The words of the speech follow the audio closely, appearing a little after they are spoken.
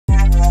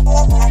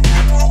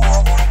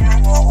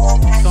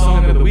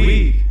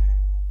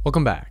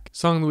Welcome back.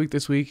 Song of the week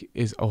this week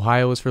is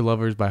Ohio is for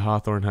Lovers by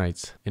Hawthorne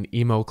Heights, an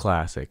emo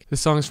classic.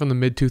 This song is from the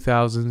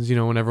mid-2000s, you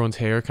know, when everyone's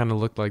hair kind of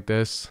looked like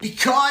this.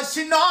 Because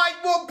tonight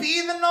will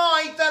be the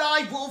night that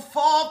I will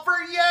fall for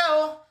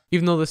you.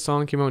 Even though this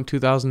song came out in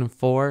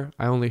 2004,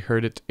 I only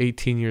heard it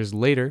 18 years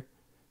later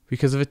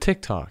because of a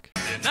TikTok.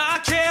 And I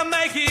can't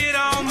make it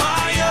on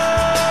my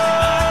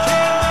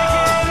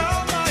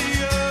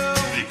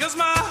own. Because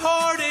my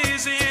heart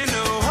is in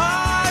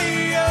Ohio.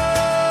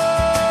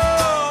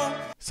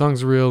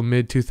 Song's a real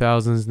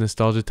mid-2000s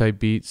nostalgia type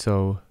beat,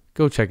 so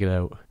go check it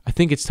out. I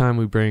think it's time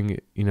we bring,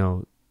 you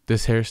know,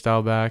 this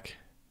hairstyle back.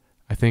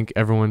 I think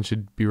everyone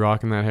should be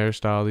rocking that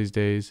hairstyle these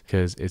days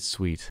because it's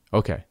sweet.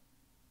 Okay,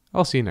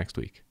 I'll see you next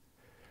week.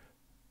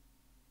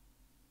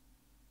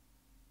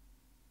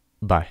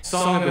 Bye.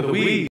 Song of the week.